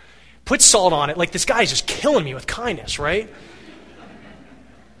 Put salt on it. Like, this guy is just killing me with kindness, right?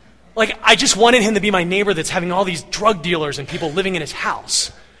 Like, I just wanted him to be my neighbor that's having all these drug dealers and people living in his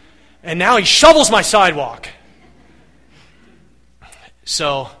house. And now he shovels my sidewalk.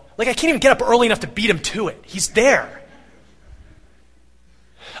 So, like, I can't even get up early enough to beat him to it. He's there.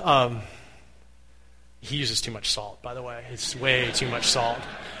 He uses too much salt, by the way. It's way too much salt.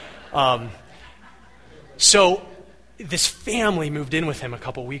 So this family moved in with him a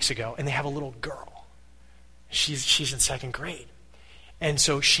couple weeks ago, and they have a little girl. She's in second grade. And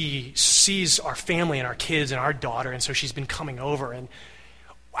so she sees our family and our kids and our daughter, and so she's been coming over, and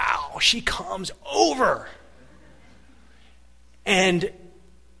wow, she comes over. And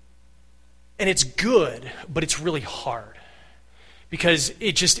it's good, but it's really hard. Because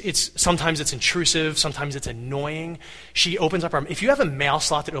sometimes it's intrusive, sometimes it's annoying. She opens up if you have a mail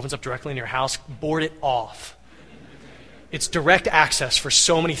slot that opens up directly in your house, board it off. It's direct access for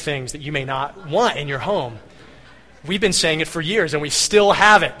so many things that you may not want in your home. We've been saying it for years, and we still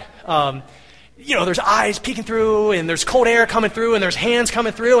have it. There's eyes peeking through, and there's cold air coming through, and there's hands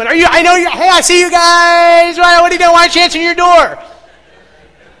coming through, and hey, I see you guys. What are you doing? Why aren't you answering your door?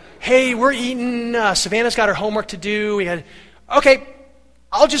 Hey, we're eating. Savannah's got her homework to do. Okay,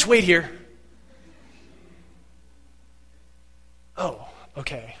 I'll just wait here. Oh,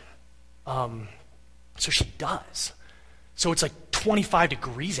 okay. So she does. So it's like 25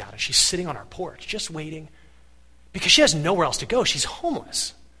 degrees out, and she's sitting on our porch just waiting because she has nowhere else to go. She's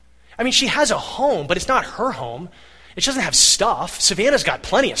homeless. I mean, she has a home, but it's not her home. It doesn't have stuff. Savannah's got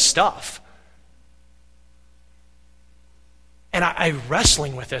plenty of stuff. And I'm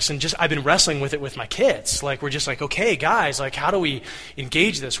wrestling with this, and I've been wrestling with it with my kids. Like, we're just like, okay, guys, like, how do we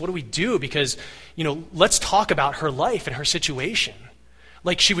engage this? What do we do? Because, let's talk about her life and her situation.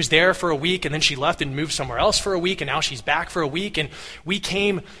 Like, she was there for a week, and then she left and moved somewhere else for a week, and now she's back for a week. And we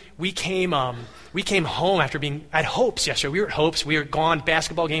came home after being at Hope's yesterday. We were at Hope's. We were gone,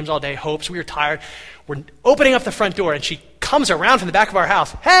 basketball games all day, Hope's. We were tired. We're opening up the front door, and she comes around from the back of our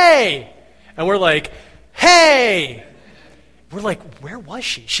house. Hey! And we're like, hey! We're like, where was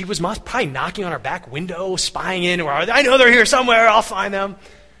she? She was probably knocking on our back window, spying in, or I know they're here somewhere, I'll find them.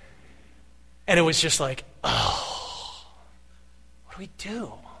 And it was just like, oh, what do we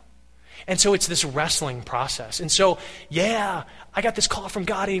do? And so it's this wrestling process. And so, yeah, I got this call from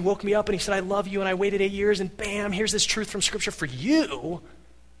God, and he woke me up, and he said, I love you, and I waited 8 years, and bam, here's this truth from Scripture for you.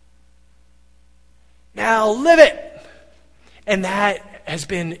 Now live it. And that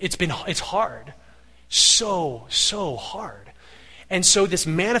it's hard. So hard. And so this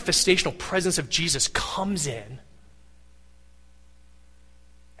manifestational presence of Jesus comes in,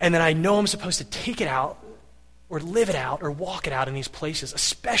 and then I know I'm supposed to take it out or live it out or walk it out in these places,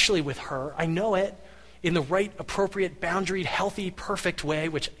 especially with her. I know it in the right, appropriate, boundaried, healthy, perfect way,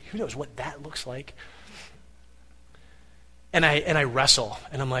 which who knows what that looks like. And I wrestle,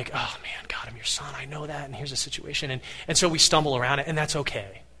 and I'm like, oh man, God, I'm your son, I know that, and here's the situation. And so we stumble around it, and that's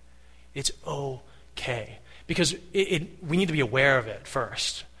okay. It's okay. Because we need to be aware of it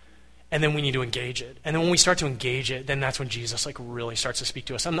first, and then we need to engage it. And then when we start to engage it, then that's when Jesus really starts to speak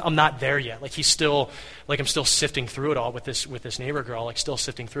to us. I'm not there yet. I'm still sifting through it all with this neighbor girl. Still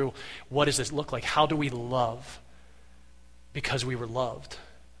sifting through, what does this look like? How do we love because we were loved?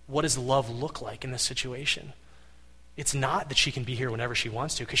 What does love look like in this situation? It's not that she can be here whenever she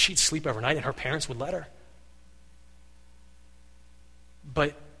wants to, because she'd sleep overnight and her parents would let her.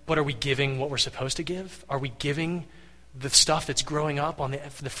 But are we giving what we're supposed to give? Are we giving the stuff that's growing up on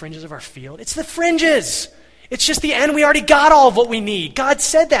the fringes of our field? It's the fringes. It's just the end. We already got all of what we need. God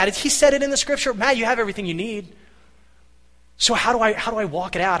said that. He said it in the Scripture. Matt, you have everything you need. So how do I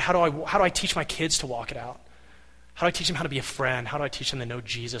walk it out? How do I teach my kids to walk it out? How do I teach them how to be a friend? How do I teach them to know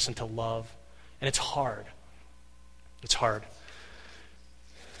Jesus and to love? And it's hard. It's hard.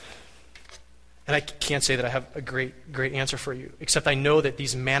 And I can't say that I have a great answer for you, except I know that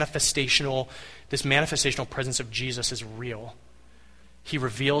this manifestational presence of Jesus is real. He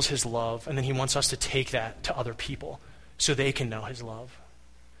reveals his love, and then he wants us to take that to other people so they can know his love.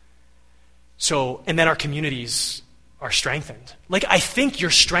 And then our communities are strengthened. Like, I think you're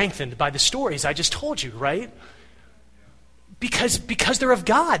strengthened by the stories I just told you, right? Because they're of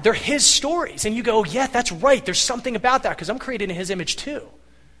God. They're his stories. And you go, yeah, that's right. There's something about that because I'm created in his image too.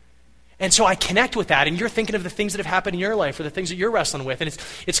 And so I connect with that, and you're thinking of the things that have happened in your life or the things that you're wrestling with, and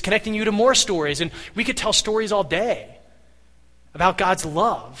it's connecting you to more stories. And we could tell stories all day about God's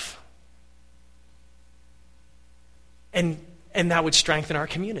love. And that would strengthen our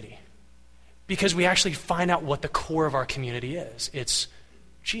community. Because we actually find out what the core of our community is. It's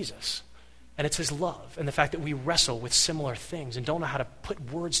Jesus. And it's his love. And the fact that we wrestle with similar things and don't know how to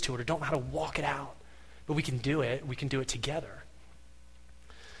put words to it or don't know how to walk it out. But we can do it. We can do it together.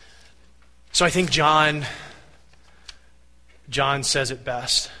 So I think John says it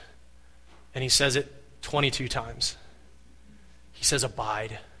best. And he says it 22 times. He says,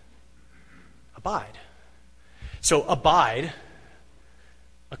 abide. Abide. So abide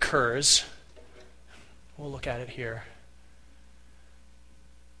occurs. We'll look at it here.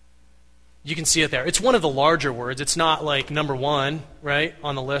 You can see it there. It's one of the larger words. It's not like number one, right,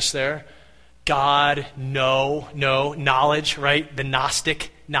 on the list there. God, know, knowledge, right? The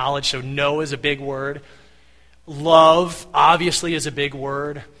Gnostic knowledge. So know is a big word. Love, obviously, is a big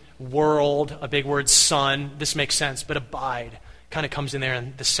word. World, a big word. Son, this makes sense. But abide kind of comes in there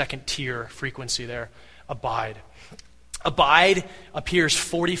in the second tier frequency there. Abide. Abide appears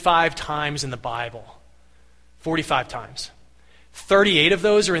 45 times in the Bible. 45 times. 38 of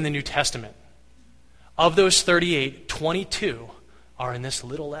those are in the New Testament. Of those 38, 22 are in this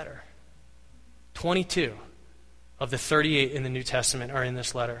little letter. 22 of the 38 in the New Testament are in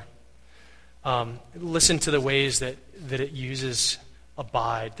this letter. Listen to the ways that it uses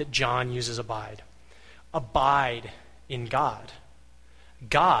abide, that John uses abide. Abide in God.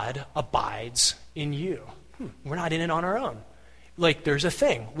 God abides in you. We're not in it on our own. Like, there's a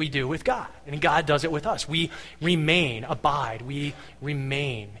thing we do with God, and God does it with us. We remain, abide. We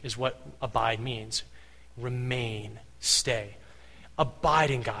remain is what abide means. Remain, stay.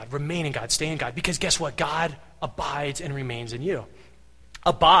 Abide in God, remain in God, stay in God. Because guess what? God abides and remains in you.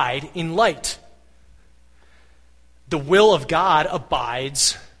 Abide in light. The will of God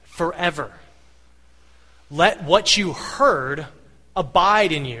abides forever. Let what you heard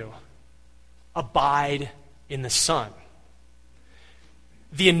abide in you. Abide in the Son.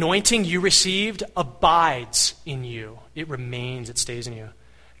 The anointing you received abides in you. It remains, it stays in you.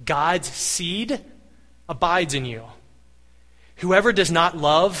 God's seed abides in you. Whoever does not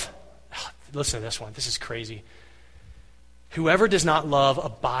love, listen to this one, this is crazy. Whoever does not love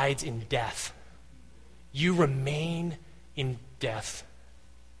abides in death. You remain in death.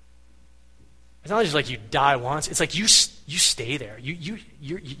 It's not just like you die once, it's like you stay there.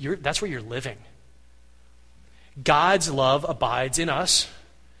 You're that's where you're living. God's love abides in us.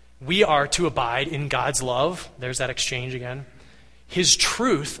 We are to abide in God's love. There's that exchange again. His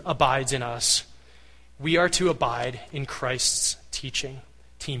truth abides in us. We are to abide in Christ's teaching.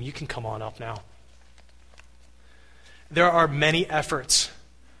 Team, you can come on up now. There are many efforts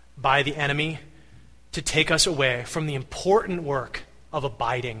by the enemy to take us away from the important work of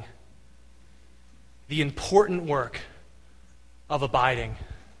abiding. The important work of abiding.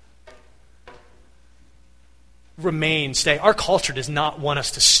 Remain, stay. Our culture does not want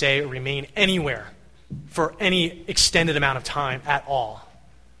us to stay or remain anywhere for any extended amount of time at all.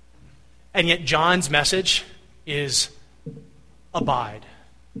 And yet John's message is abide.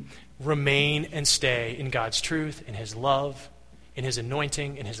 Remain and stay in God's truth, in his love, in his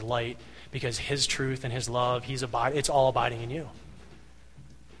anointing, in his light, because his truth and his love, it's all abiding in you.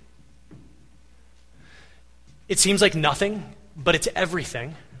 It seems like nothing, but it's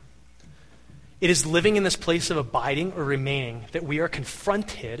everything. It is living in this place of abiding or remaining that we are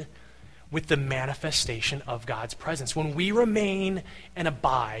confronted with the manifestation of God's presence. When we remain and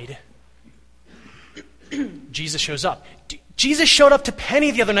abide, Jesus shows up. Jesus showed up to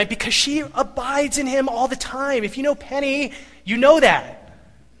Penny the other night because she abides in him all the time. If you know Penny, you know that.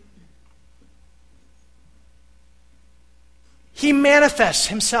 He manifests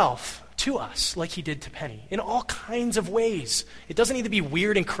himself to us like he did to Penny in all kinds of ways. It doesn't need to be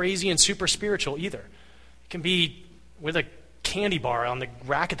weird and crazy and super spiritual either. It can be with a candy bar on the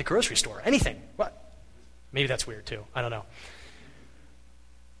rack at the grocery store. Anything. What? Maybe that's weird too. I don't know.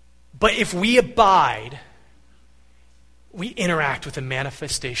 But if we abide, we interact with the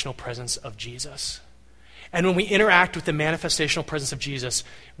manifestational presence of Jesus. And when we interact with the manifestational presence of Jesus,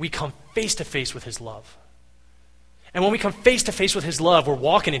 we come face to face with his love. And when we come face to face with his love, we're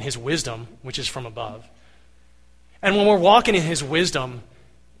walking in his wisdom, which is from above. And when we're walking in his wisdom,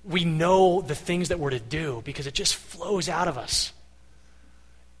 we know the things that we're to do because it just flows out of us.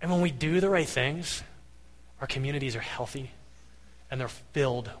 And when we do the right things, our communities are healthy and they're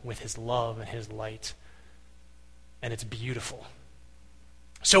filled with his love and his light. And it's beautiful.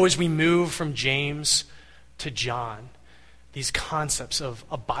 So as we move from James to John, these concepts of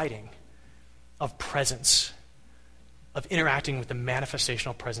abiding, of presence, of interacting with the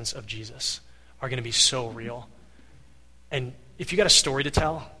manifestational presence of Jesus are going to be so real. And if you got a story to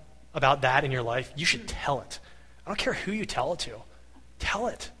tell about that in your life, you should tell it. I don't care who you tell it to. Tell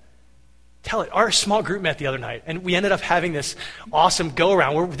it. Tell it. Our small group met the other night, and we ended up having this awesome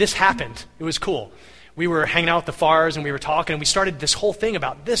go-around where this happened. It was cool. We were hanging out with the Fars, and we were talking, and we started this whole thing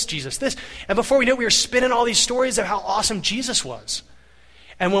about this, Jesus, this. And before we knew it, we were spinning all these stories of how awesome Jesus was.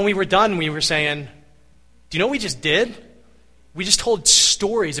 And when we were done, we were saying, do you know what we just did? We just told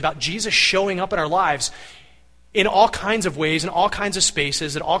stories about Jesus showing up in our lives in all kinds of ways, in all kinds of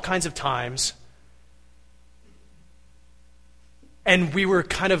spaces, at all kinds of times. And we were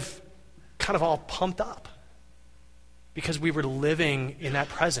kind of all pumped up because we were living in that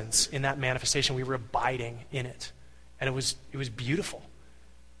presence, in that manifestation. We were abiding in it. And it was beautiful.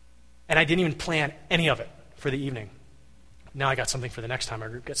 And I didn't even plan any of it for the evening. Now I got something for the next time our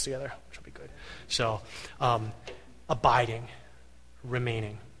group gets together, which will be good. So, abiding,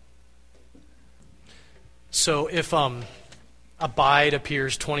 remaining. So if abide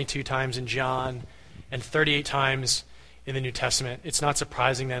appears 22 times in John and 38 times in the New Testament, it's not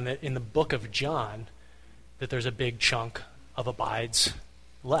surprising then that in the book of John that there's a big chunk of abides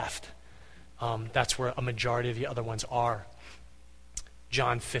left. That's where a majority of the other ones are.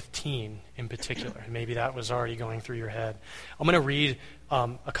 John 15 in particular. Maybe that was already going through your head. I'm going to read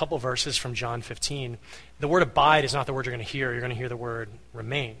a couple verses from John 15. The word abide is not the word you're going to hear. You're going to hear the word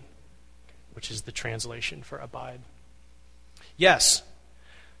remain, which is the translation for abide. Yes,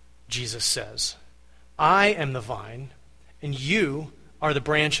 Jesus says, I am the vine, and you are the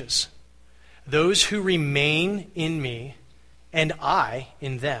branches. Those who remain in me, and I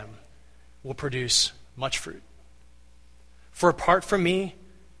in them, will produce much fruit. For apart from me,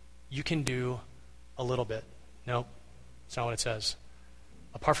 you can do a little bit. Nope, that's not what it says.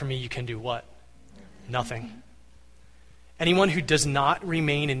 Apart from me, you can do what? Nothing. Anyone who does not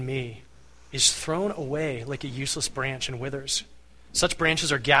remain in me is thrown away like a useless branch and withers. Such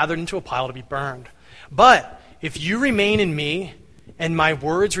branches are gathered into a pile to be burned. But if you remain in me and my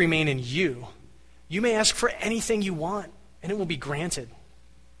words remain in you, you may ask for anything you want and it will be granted.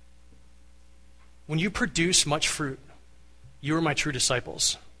 When you produce much fruit, you are my true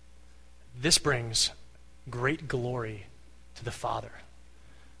disciples. This brings great glory to the Father.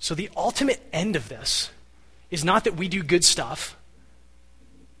 So the ultimate end of this is not that we do good stuff.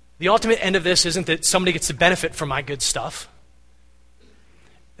 The ultimate end of this isn't that somebody gets to benefit from my good stuff.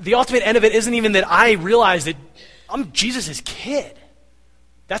 The ultimate end of it isn't even that I realize that I'm Jesus' kid.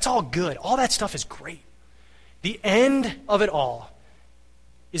 That's all good. All that stuff is great. The end of it all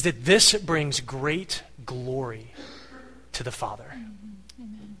is that this brings great glory to the Father.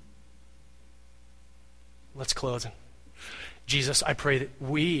 Amen. Let's close. Jesus, I pray that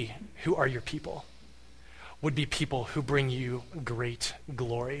we who are your people would be people who bring you great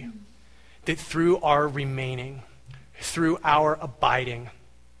glory. That through our remaining, through our abiding,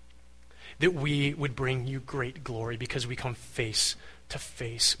 that we would bring you great glory because we come face to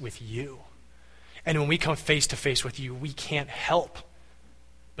face with you. And when we come face to face with you, we can't help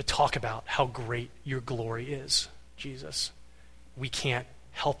but talk about how great your glory is, Jesus. We can't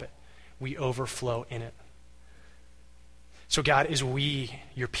help it. We overflow in it. So God, as we,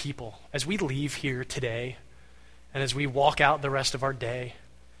 your people, as we leave here today, and as we walk out the rest of our day,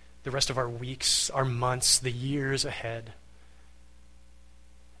 the rest of our weeks, our months, the years ahead,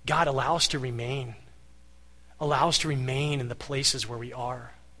 God, allow us to remain. Allow us to remain in the places where we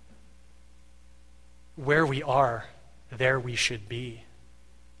are. Where we are, there we should be.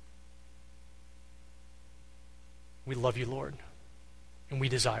 We love you, Lord, and we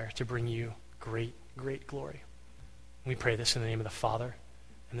desire to bring you great, great glory. We pray this in the name of the Father,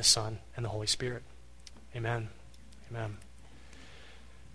 and the Son, and the Holy Spirit. Amen. Amen.